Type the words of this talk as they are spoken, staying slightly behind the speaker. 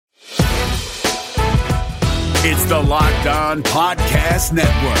It's the Locked On Podcast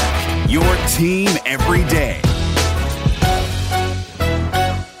Network, your team every day.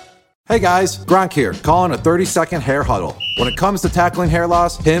 Hey guys, Gronk here, calling a 30-second hair huddle. When it comes to tackling hair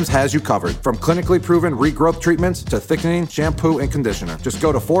loss, Hims has you covered. From clinically proven regrowth treatments to thickening, shampoo, and conditioner. Just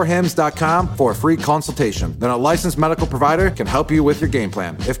go to 4hims.com for a free consultation. Then a licensed medical provider can help you with your game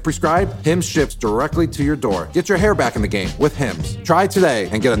plan. If prescribed, Hims ships directly to your door. Get your hair back in the game with Hims. Try today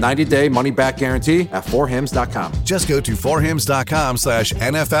and get a 90-day money-back guarantee at 4hims.com. Just go to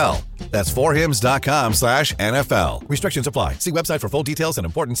 4hims.com/NFL. That's 4hims.com/NFL. Restrictions apply. See website for full details and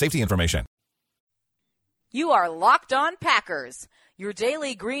important safety information. You are Locked On Packers, your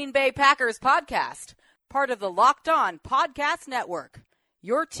daily Green Bay Packers podcast, part of the Locked On Podcast Network,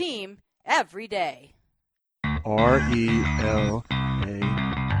 your team every day. RELAX.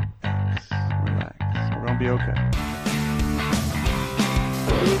 Relax. We're going to be okay.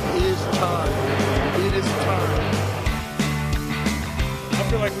 It is time. It is time. I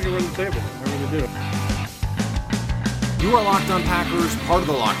feel like we can run the table. I really do. You are Locked On Packers, part of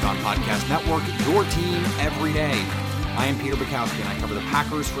the Locked On Podcast Network, your team every day. I am Peter Bukowski, and I cover the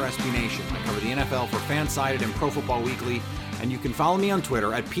Packers for SB Nation. I cover the NFL for Fansided and Pro Football Weekly, and you can follow me on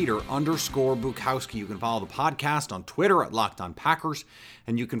Twitter at Peter_Bukowski. You can follow the podcast on Twitter at Locked On Packers,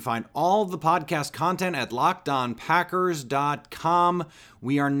 and you can find all of the podcast content at LockedOnPackers.com.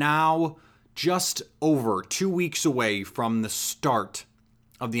 We are now just over 2 weeks away from the start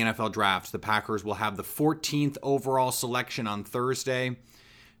of the NFL draft. The Packers will have the 14th overall selection on Thursday.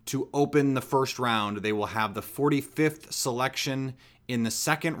 To open the first round, they will have the 45th selection in the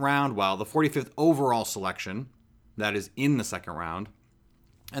second round, while the 45th overall selection, that is in the second round,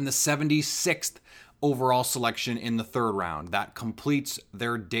 and the 76th overall selection in the third round. That completes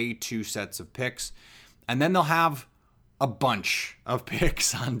their day 2 sets of picks. And then they'll have a bunch of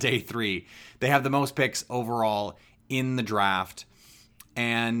picks on day 3. They have the most picks overall in the draft.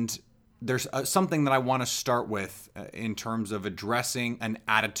 And there's something that I want to start with in terms of addressing an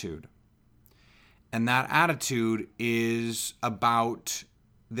attitude. And that attitude is about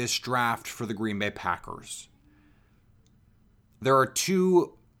this draft for the Green Bay Packers. There are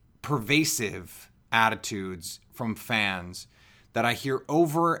 2 pervasive attitudes from fans that I hear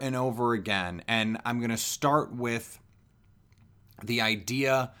over and over again. And I'm going to start with the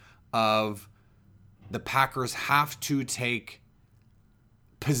idea of the Packers have to take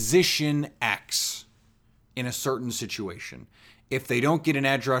position X in a certain situation. If they don't get an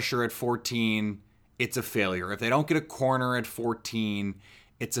edge rusher at 14, it's a failure. If they don't get a corner at 14,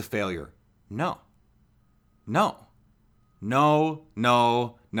 it's a failure. No.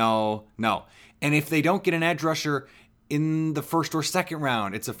 And if they don't get an edge rusher in the first or second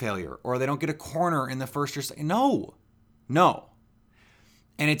round, it's a failure. Or they don't get a corner in the first or second. No.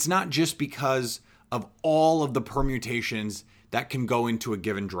 And it's not just because of all of the permutations that can go into a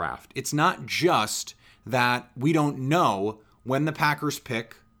given draft. It's not just that we don't know when the Packers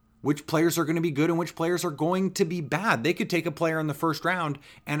pick which players are going to be good and which players are going to be bad. They could take a player in the first round,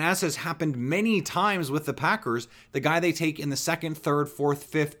 and as has happened many times with the Packers, the guy they take in the second, third, fourth,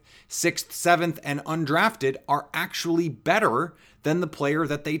 fifth, sixth, seventh, and undrafted are actually better than the player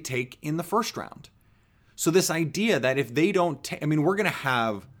that they take in the first round. So this idea that if they don't we're going to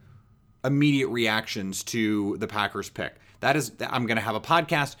have immediate reactions to the Packers pick. I'm going to have a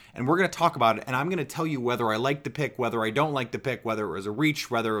podcast and we're going to talk about it, and I'm going to tell you whether I like the pick, whether I don't like the pick, whether it was a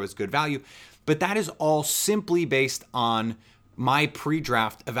reach, whether it was good value. But that is all simply based on my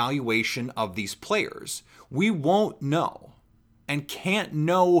pre-draft evaluation of these players. We won't know and can't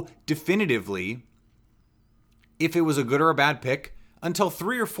know definitively if it was a good or a bad pick until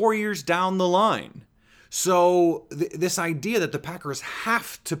 3 or 4 years down the line. So this idea that the Packers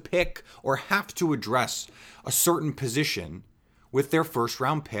have to pick or have to address a certain position with their first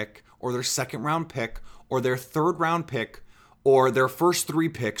round pick or their second round pick or their third round pick or their first 3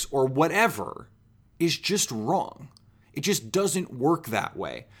 picks or whatever is just wrong. It just doesn't work that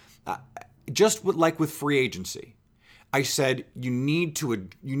way. Just like with free agency, I said you need to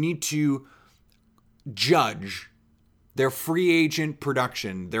judge their free agent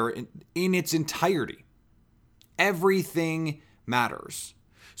production, in its entirety. Everything matters.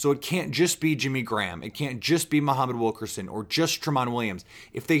 So it can't just be Jimmy Graham. It can't just be Muhammad Wilkerson or just Tramon Williams.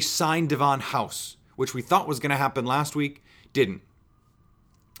 If they signed Devon House, which we thought was going to happen last week, didn't.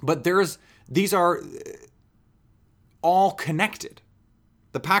 But these are all connected.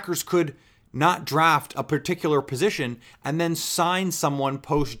 The Packers could not draft a particular position and then sign someone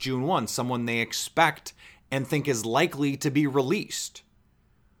post June 1, someone they expect and think is likely to be released.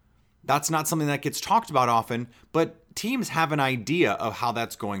 That's not something that gets talked about often, but teams have an idea of how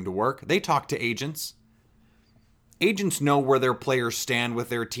that's going to work. They talk to agents. Agents know where their players stand with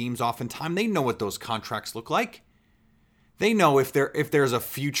their teams oftentimes. They know what those contracts look like. They know if there's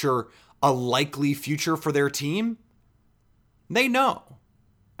a likely future for their team. They know.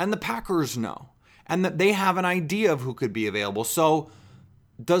 And the Packers know. And that they have an idea of who could be available. So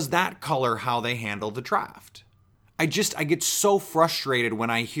does that color how they handle the draft? I get so frustrated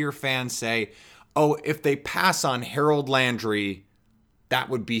when I hear fans say, oh, if they pass on Harold Landry, that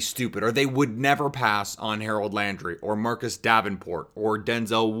would be stupid. Or they would never pass on Harold Landry or Marcus Davenport or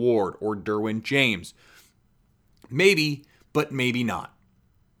Denzel Ward or Derwin James. Maybe, but maybe not.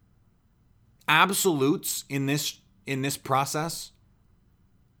 Absolutes in this process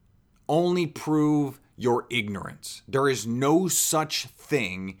only prove your ignorance. There is no such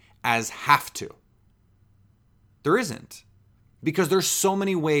thing as have to. There isn't. Because there's so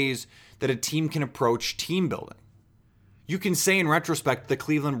many ways that a team can approach team building. You can say in retrospect the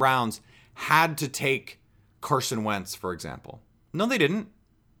Cleveland Browns had to take Carson Wentz, for example. No, they didn't.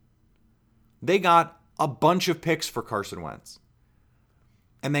 They got a bunch of picks for Carson Wentz.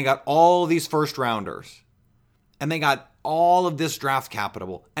 And they got all these first rounders. And they got all of this draft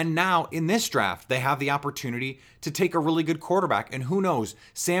capital. And now in this draft, they have the opportunity to take a really good quarterback. And who knows,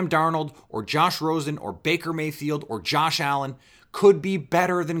 Sam Darnold or Josh Rosen or Baker Mayfield or Josh Allen could be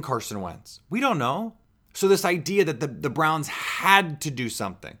better than Carson Wentz. We don't know. So this idea that the Browns had to do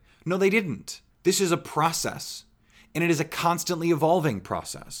something. No, they didn't. This is a process. And it is a constantly evolving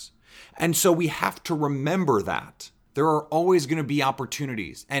process. And so we have to remember that. There are always going to be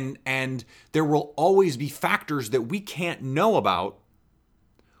opportunities and there will always be factors that we can't know about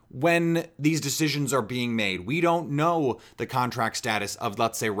when these decisions are being made. We don't know the contract status of,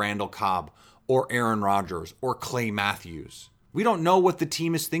 let's say, Randall Cobb or Aaron Rodgers or Clay Matthews. We don't know what the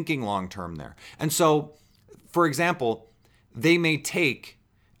team is thinking long term there. And so, for example, they may take,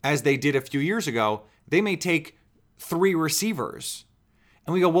 as they did a few years ago, they may take 3 receivers.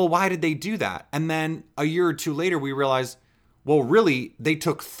 And we go, well, why did they do that? And then a year or two later, we realize, well, really, they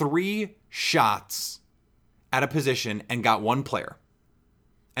took 3 shots at a position and got 1 player.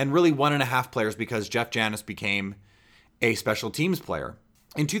 And really 1.5 players because Jeff Janis became a special teams player.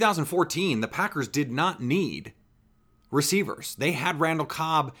 In 2014, the Packers did not need receivers. They had Randall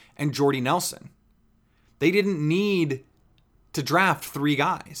Cobb and Jordy Nelson. They didn't need to draft 3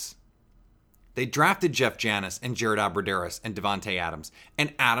 guys. They drafted Jeff Janis and Jared Abbrederis and Devontae Adams,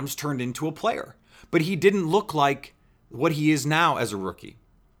 and Adams turned into a player. But he didn't look like what he is now as a rookie.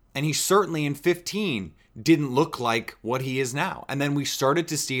 And he certainly in 15 didn't look like what he is now. And then we started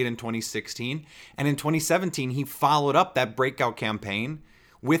to see it in 2016. And in 2017, he followed up that breakout campaign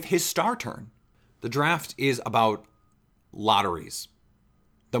with his star turn. The draft is about lotteries.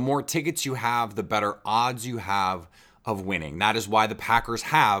 The more tickets you have, the better odds you have of winning. That is why the Packers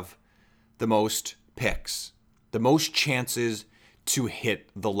have the most picks, the most chances to hit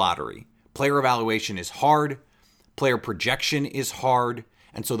the lottery. Player evaluation is hard. Player projection is hard.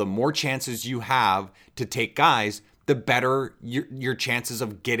 And so the more chances you have to take guys, the better your chances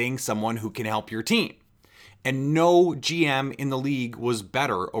of getting someone who can help your team. And no GM in the league was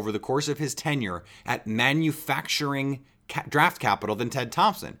better over the course of his tenure at manufacturing draft capital than Ted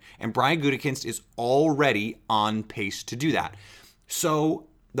Thompson. And Brian Gutekunst is already on pace to do that. So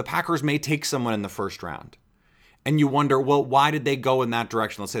the Packers may take someone in the first round. And you wonder, well, why did they go in that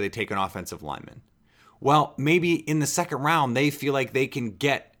direction? Let's say they take an offensive lineman. Well, maybe in the second round, they feel like they can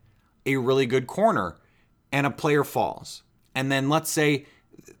get a really good corner and a player falls. And then let's say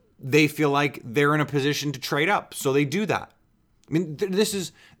they feel like they're in a position to trade up. So they do that. I mean,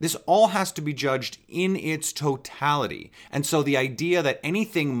 this all has to be judged in its totality. And so the idea that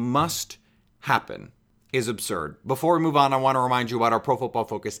anything must happen is absurd. Before we move on, I want to remind you about our Pro Football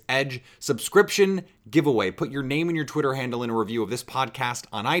Focus Edge subscription giveaway. Put your name and your Twitter handle in a review of this podcast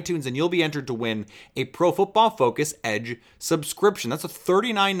on iTunes, and you'll be entered to win a Pro Football Focus Edge subscription. That's a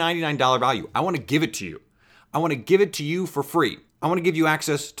 $39.99 value. I want to give it to you. I want to give it to you for free. I want to give you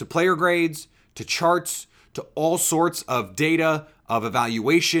access to player grades, to charts, to all sorts of data, of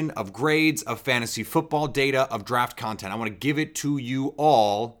evaluation, of grades, of fantasy football data, of draft content. I want to give it to you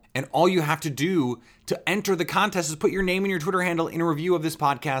all. And all you have to do to enter the contest is put your name and your Twitter handle in a review of this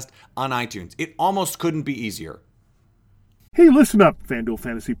podcast on iTunes. It almost couldn't be easier. Hey, listen up, FanDuel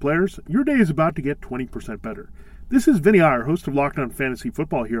fantasy players. Your day is about to get 20% better. This is Vinny Iyer, host of Locked On Fantasy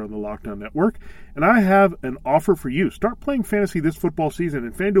Football here on the Locked On Network, and I have an offer for you. Start playing fantasy this football season,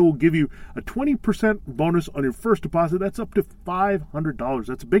 and FanDuel will give you a 20% bonus on your first deposit. That's up to $500.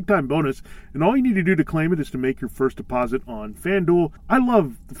 That's a big-time bonus, and all you need to do to claim it is to make your first deposit on FanDuel. I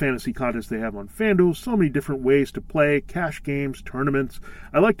love the fantasy contests they have on FanDuel. So many different ways to play, cash games, tournaments.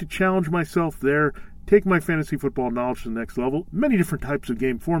 I like to challenge myself there. Take my fantasy football knowledge to the next level. Many different types of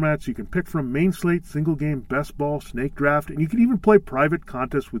game formats you can pick from: main slate, single game, best ball, snake draft, and you can even play private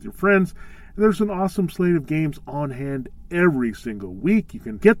contests with your friends. And there's an awesome slate of games on hand every single week. You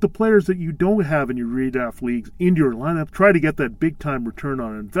can get the players that you don't have in your redraft leagues into your lineup. Try to get that big time return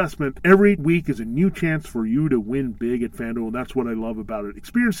on investment. Every week is a new chance for you to win big at FanDuel, and that's what I love about it.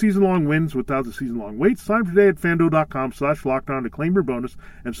 Experience season-long wins without the season-long waits. Sign up today at FanDuel.com/LockedOn to claim your bonus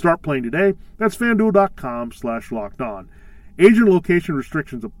and start playing today. That's FanDuel.com/LockedOn. Age and location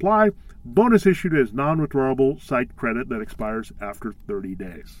restrictions apply. Bonus issued as non-withdrawable site credit that expires after 30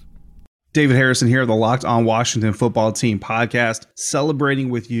 days. David Harrison here, the Locked On Washington Football Team podcast, celebrating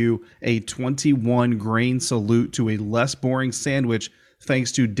with you a 21 grain salute to a less boring sandwich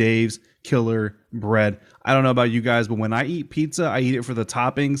thanks to Dave's Killer Bread. I don't know about you guys, but when I eat pizza, I eat it for the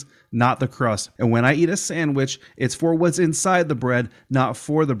toppings, not the crust. And when I eat a sandwich, it's for what's inside the bread, not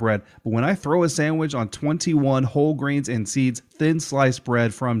for the bread. But when I throw a sandwich on 21 whole grains and seeds, thin sliced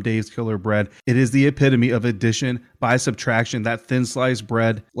bread from Dave's Killer Bread, it is the epitome of addition by subtraction. That thin sliced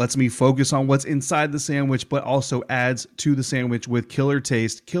bread lets me focus on what's inside the sandwich, but also adds to the sandwich with killer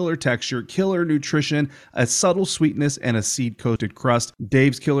taste, killer texture, killer nutrition, a subtle sweetness, and a seed-coated crust.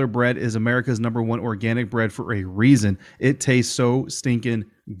 Dave's Killer Bread is America's #1 organic bread for a reason. It tastes so stinking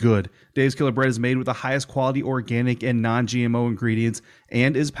good. Dave's Killer Bread is made with the highest quality organic and non-GMO ingredients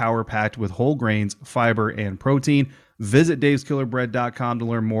and is power-packed with whole grains, fiber, and protein. Visit daveskillerbread.com to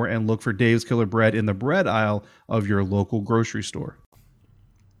learn more and look for Dave's Killer Bread in the bread aisle of your local grocery store.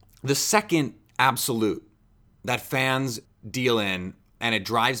 The second absolute that fans deal in, and it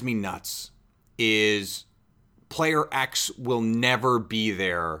drives me nuts, is player X will never be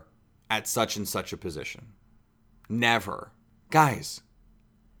there at such and such a position. Never. Guys,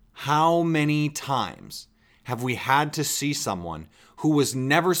 how many times have we had to see someone who was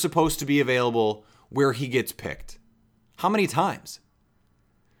never supposed to be available where he gets picked? How many times?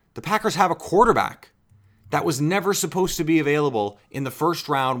 The Packers have a quarterback that was never supposed to be available in the first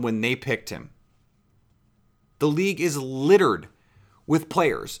round when they picked him. The league is littered with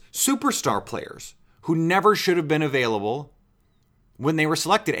players, superstar players, who never should have been available when they were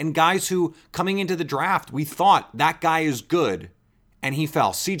selected, and guys who, coming into the draft, we thought that guy is good, and he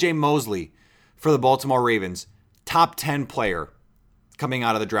fell. C.J. Mosley for the Baltimore Ravens, top 10 player coming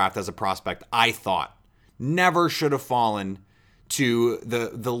out of the draft as a prospect, I thought. Never should have fallen to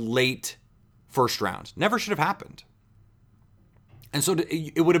the late first round. Never should have happened. And so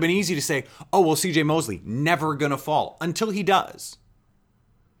it would have been easy to say, oh, well, C.J. Mosley, never going to fall, until he does.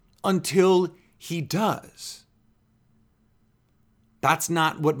 Until he does. That's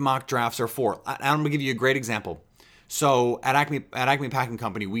not what mock drafts are for. I'm going to give you a great example. So at Acme Packing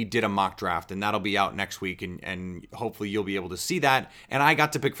Company, we did a mock draft, and that'll be out next week, and hopefully you'll be able to see that. And I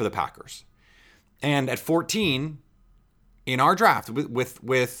got to pick for the Packers. And at 14, in our draft,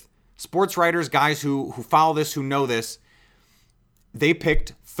 with sports writers, guys who follow this, who know this, they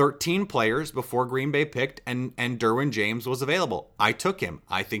picked 13 players before Green Bay picked, and Derwin James was available. I took him.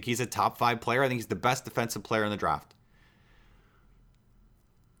 I think he's a top 5 player. I think he's the best defensive player in the draft.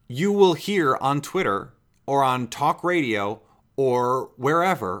 You will hear on Twitter or on talk radio or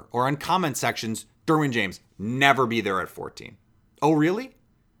wherever or on comment sections, Derwin James, never be there at 14. Oh, really?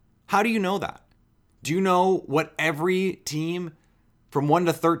 How do you know that? Do you know what every team from 1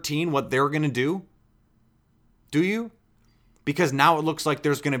 to 13, what they're going to do? Do you? Because now it looks like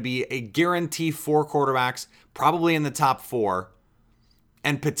there's going to be a guarantee 4 quarterbacks, probably in the top 4,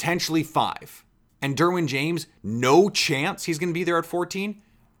 and potentially 5. And Derwin James, no chance he's going to be there at 14.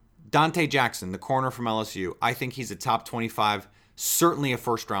 Dante Jackson, the corner from LSU, I think he's a top 25, certainly a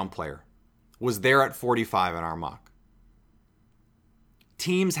first-round player. Was there at 45 in our mock.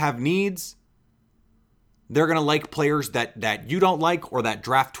 Teams have needs. They're going to like players that you don't like, or that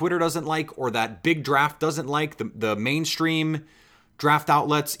draft Twitter doesn't like, or that big draft doesn't like. The mainstream draft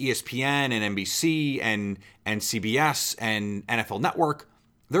outlets, ESPN and NBC and CBS and NFL Network,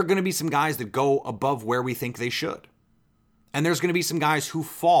 there are going to be some guys that go above where we think they should. And there's going to be some guys who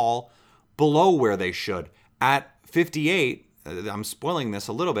fall below where they should. At 58, I'm spoiling this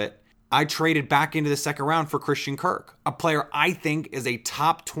a little bit, I traded back into the second round for Christian Kirk, a player I think is a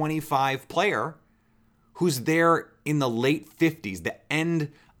top 25 player who's there in the late 50s, the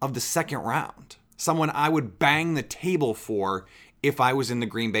end of the second round. Someone I would bang the table for if I was in the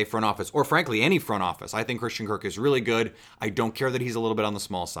Green Bay front office, or frankly, any front office. I think Christian Kirk is really good. I don't care that he's a little bit on the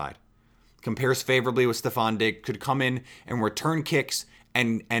small side. Compares favorably with Stephon Diggs, could come in and return kicks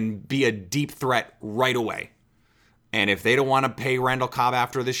and be a deep threat right away. And if they don't want to pay Randall Cobb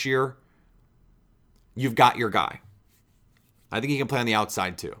after this year, you've got your guy. I think he can play on the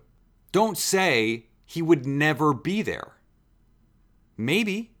outside too. Don't say he would never be there.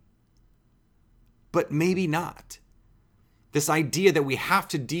 Maybe, but maybe not. This idea that we have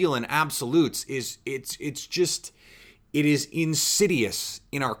to deal in absolutes is insidious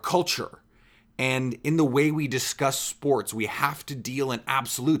in our culture. And in the way we discuss sports, we have to deal in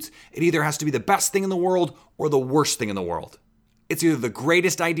absolutes. It either has to be the best thing in the world or the worst thing in the world. It's either the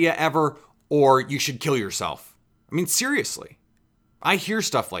greatest idea ever or you should kill yourself. I mean, seriously. I hear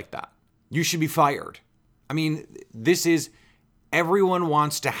stuff like that. You should be fired. I mean, everyone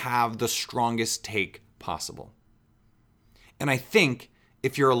wants to have the strongest take possible. And I think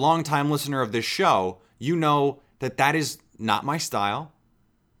if you're a longtime listener of this show, you know that is not my style.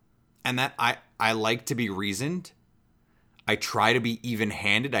 And that I like to be reasoned. I try to be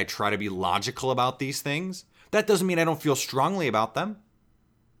even-handed. I try to be logical about these things. That doesn't mean I don't feel strongly about them.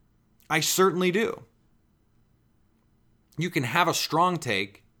 I certainly do. You can have a strong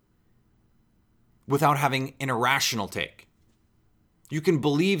take without having an irrational take. You can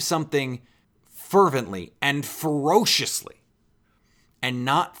believe something fervently and ferociously and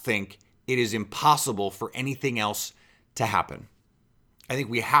not think it is impossible for anything else to happen. I think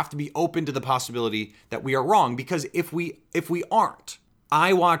we have to be open to the possibility that we are wrong, because if we aren't,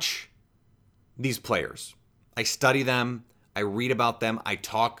 I watch these players. I study them. I read about them. I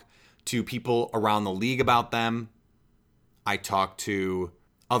talk to people around the league about them. I talk to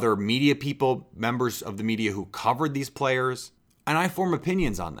other media people, members of the media who covered these players, and I form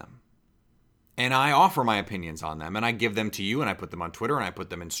opinions on them. And I offer my opinions on them, and I give them to you, and I put them on Twitter, and I put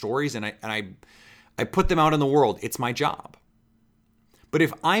them in stories, and I put them out in the world. It's my job. But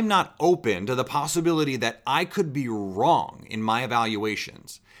if I'm not open to the possibility that I could be wrong in my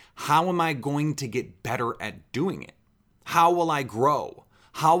evaluations, how am I going to get better at doing it? How will I grow?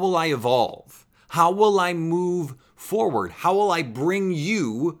 How will I evolve? How will I move forward? How will I bring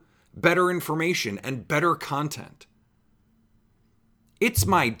you better information and better content? It's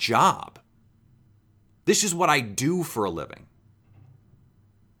my job. This is what I do for a living.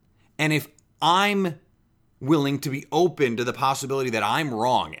 And if I'm willing to be open to the possibility that I'm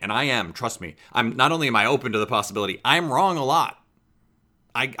wrong, and I am, trust me, not only am I open to the possibility, I'm wrong a lot.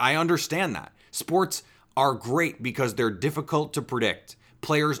 I understand that. Sports are great because they're difficult to predict.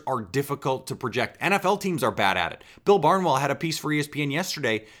 Players are difficult to project. NFL teams are bad at it. Bill Barnwell had a piece for ESPN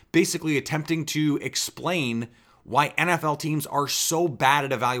yesterday basically attempting to explain why NFL teams are so bad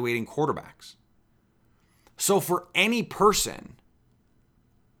at evaluating quarterbacks. So for any person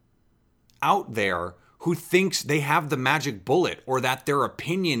out there who thinks they have the magic bullet or that their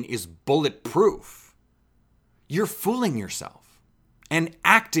opinion is bulletproof, you're fooling yourself and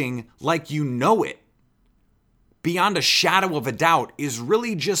acting like you know it beyond a shadow of a doubt is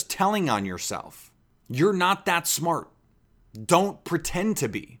really just telling on yourself. You're not that smart. Don't pretend to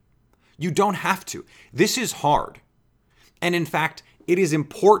be. You don't have to. This is hard. And in fact, it is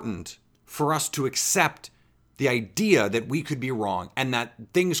important for us to accept the idea that we could be wrong and that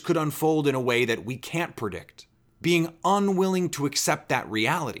things could unfold in a way that we can't predict. Being unwilling to accept that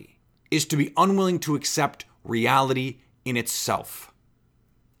reality is to be unwilling to accept reality in itself.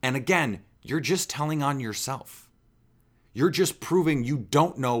 And again, you're just telling on yourself. You're just proving you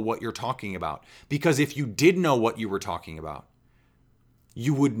don't know what you're talking about. Because if you did know what you were talking about,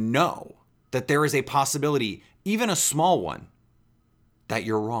 you would know that there is a possibility, even a small one, that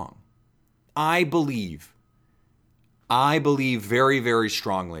you're wrong. I believe very, very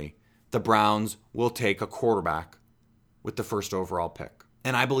strongly the Browns will take a quarterback with the first overall pick.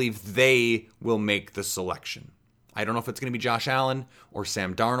 And I believe they will make the selection. I don't know if it's going to be Josh Allen or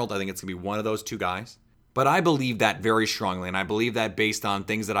Sam Darnold. I think it's going to be one of those two guys. But I believe that very strongly. And I believe that based on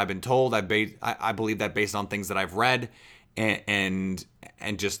things that I've been told. I believe that based on things that I've read and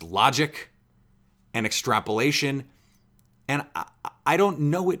just logic and extrapolation. And I don't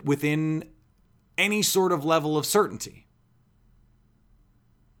know it within any sort of level of certainty.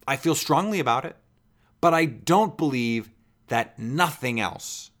 I feel strongly about it, but I don't believe that nothing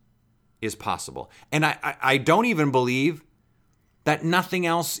else is possible. And I don't even believe that nothing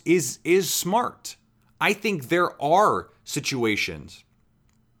else is smart. I think there are situations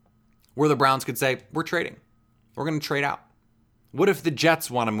where the Browns could say, we're trading. We're going to trade out. What if the Jets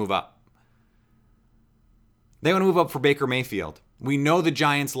want to move up? They want to move up for Baker Mayfield. We know the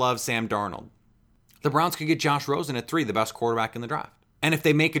Giants love Sam Darnold. The Browns could get Josh Rosen at 3, the best quarterback in the draft. And if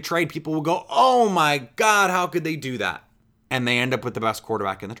they make a trade, people will go, oh my God, how could they do that? And they end up with the best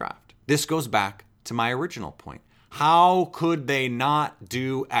quarterback in the draft. This goes back to my original point. How could they not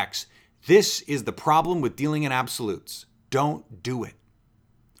do X? This is the problem with dealing in absolutes. Don't do it.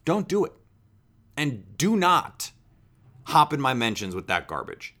 Don't do it. And do not hop in my mentions with that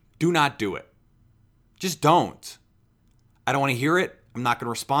garbage. Do not do it. Just don't. I don't want to hear it. I'm not going to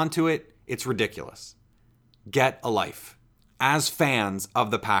respond to it. It's ridiculous. Get a life. As fans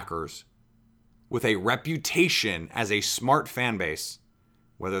of the Packers, with a reputation as a smart fan base,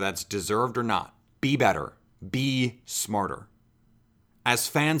 whether that's deserved or not, be better. Be smarter. As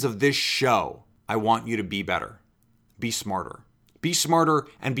fans of this show, I want you to be better. Be smarter. Be smarter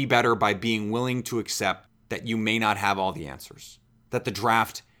and be better by being willing to accept that you may not have all the answers. That the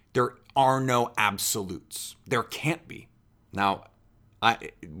draft, there are no absolutes. There can't be. Now,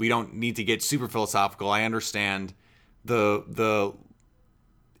 we don't need to get super philosophical. I understand the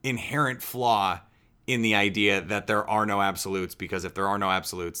inherent flaw in the idea that there are no absolutes, because if there are no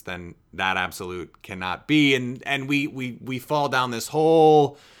absolutes, then that absolute cannot be. And we fall down this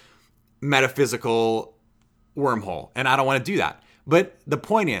whole metaphysical wormhole, and I don't want to do that. But the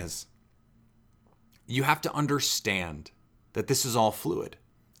point is, you have to understand that this is all fluid.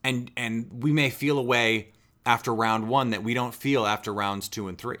 And we may feel a way after round 1 that we don't feel after rounds 2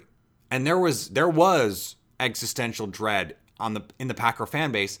 and 3. And there was existential dread in the Packer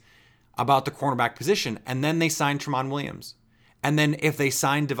fan base about the cornerback position. And then they signed Tramon Williams. And then if they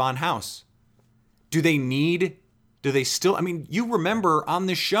signed Devon House, do they still, I mean, you remember on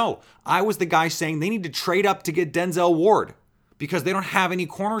this show, I was the guy saying they need to trade up to get Denzel Ward because they don't have any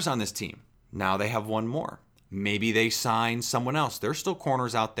corners on this team. Now they have one more. Maybe they sign someone else. There's still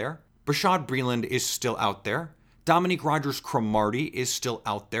corners out there. Bashaud Breeland is still out there. Dominique Rodgers-Cromartie is still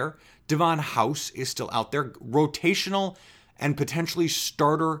out there. Devon House is still out there. Rotational and potentially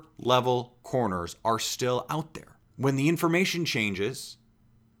starter level corners are still out there. When the information changes,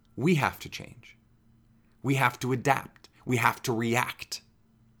 we have to change. We have to adapt. We have to react.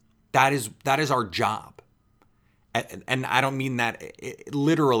 That is our job. And I don't mean that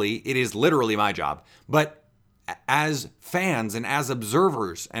literally. It is literally my job. But as fans and as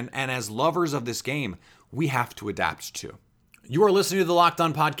observers and as lovers of this game, we have to adapt too. You are listening to the Locked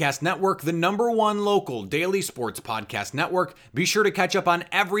On Podcast Network, the #1 local daily sports podcast network. Be sure to catch up on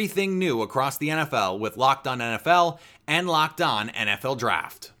everything new across the NFL with Locked On NFL and Locked On NFL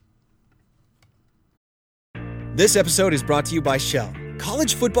Draft. This episode is brought to you by Shell.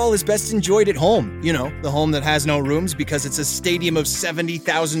 College football is best enjoyed at home. You know, the home that has no rooms because it's a stadium of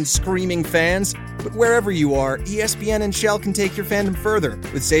 70,000 screaming fans. But wherever you are, ESPN and Shell can take your fandom further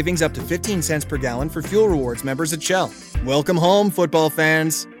with savings up to 15 cents per gallon for fuel rewards members at Shell. Welcome home, football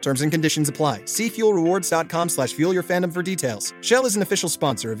fans. Terms and conditions apply. See fuelrewards.com/fuelyourfandom for details. Shell is an official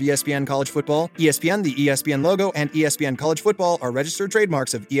sponsor of ESPN College Football. ESPN, the ESPN logo, and ESPN College Football are registered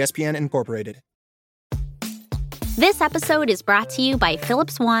trademarks of ESPN Incorporated. This episode is brought to you by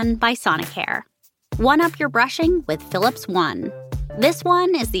Philips One by Sonicare. One up your brushing with Philips One. This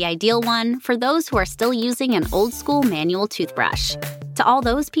one is the ideal one for those who are still using an old-school manual toothbrush. To all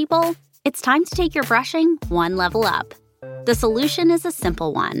those people, it's time to take your brushing one level up. The solution is a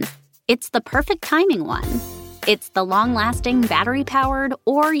simple one. It's the perfect timing one. It's the long-lasting battery-powered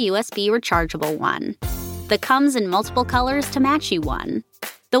or USB rechargeable one. That comes in multiple colors to match you one.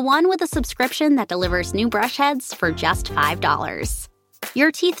 The one with a subscription that delivers new brush heads for just $5.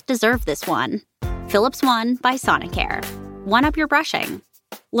 Your teeth deserve this one. Philips One by Sonicare. One up your brushing.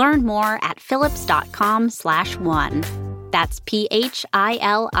 Learn more at philips.com/one. That's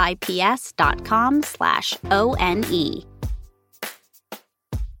PHILIPS.com/ONE.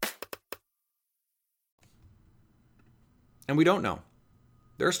 And we don't know.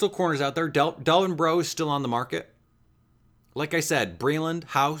 There are still corners out there. Delvin Breaux is still on the market. Like I said, Breeland,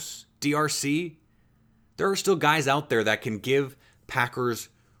 House, DRC, there are still guys out there that can give Packers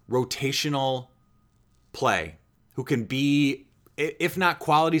rotational play, who can be, if not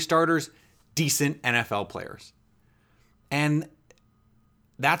quality starters, decent NFL players. And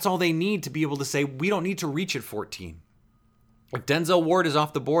that's all they need to be able to say, we don't need to reach at 14. If Denzel Ward is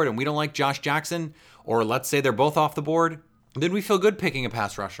off the board and we don't like Josh Jackson, or let's say they're both off the board, then we feel good picking a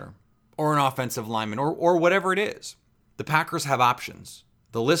pass rusher or an offensive lineman or whatever it is. The Packers have options.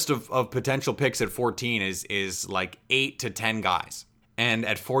 The list of potential picks at 14 is like 8 to 10 guys. And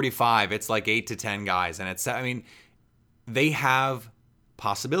at 45, it's like 8 to 10 guys. And they have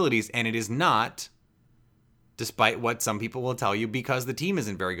possibilities, and it is not, despite what some people will tell you, because the team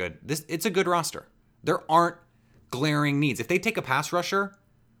isn't very good. It's a good roster. There aren't glaring needs. If they take a pass rusher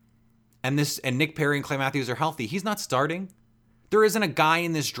and Nick Perry and Clay Matthews are healthy, he's not starting. There isn't a guy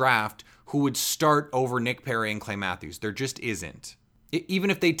in this draft who would start over Nick Perry and Clay Matthews. There just isn't. Even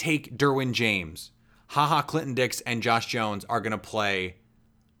if they take Derwin James, HaHa Clinton-Dix and Josh Jones are going to play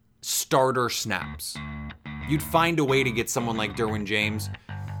starter snaps. You'd find a way to get someone like Derwin James,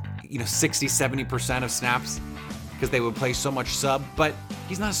 60, 70% of snaps because they would play so much sub, but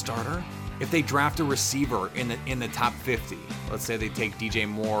he's not a starter. if they draft a receiver in the top 50, let's say they take DJ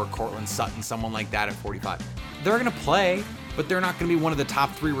Moore, Cortland Sutton, someone like that at 45, they're going to play, but they're not going to be one of the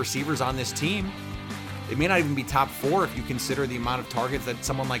top 3 receivers on this team. They may not even be top 4 if you consider the amount of targets that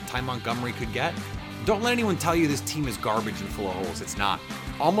someone like Ty Montgomery could get. Don't let anyone tell you this team is garbage and full of holes. It's not.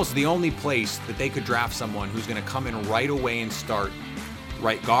 Almost the only place that they could draft someone who's going to come in right away and start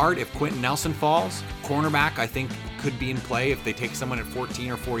right guard if Quentin Nelson falls. Cornerback, I think, could be in play if they take someone at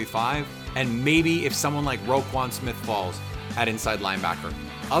 14 or 45. And maybe if someone like Roquan Smith falls at inside linebacker.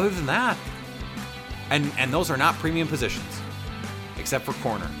 Other than that, and those are not premium positions, except for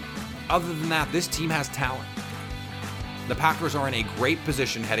corner. Other than that, this team has talent. The Packers are in a great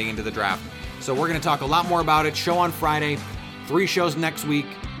position heading into the draft. So we're going to talk a lot more about it. Show on Friday, 3 shows next week,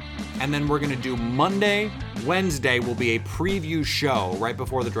 and then we're going to do Monday. Wednesday will be a preview show right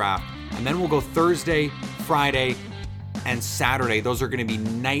before the draft, and then we'll go Thursday, Friday, and Saturday. Those are going to be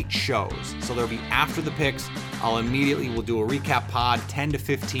night shows. So they'll be after the picks. We'll do a recap pod, 10 to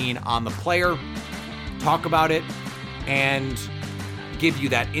 15 on the player, talk about it, and give you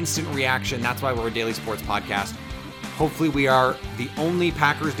that instant reaction. That's why we're a daily sports podcast. Hopefully we are the only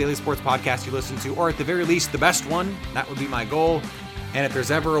Packers daily sports podcast you listen to, or at the very least, the best one. That would be my goal. And if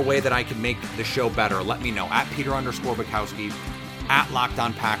there's ever a way that I can make the show better, let me know. At Peter_Bukowski, at Locked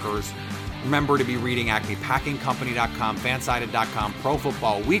On Packers. Remember to be reading AcmePackingCompany.com, Fansided.com,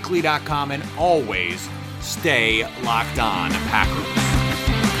 ProFootballWeekly.com, and always stay locked on Packers.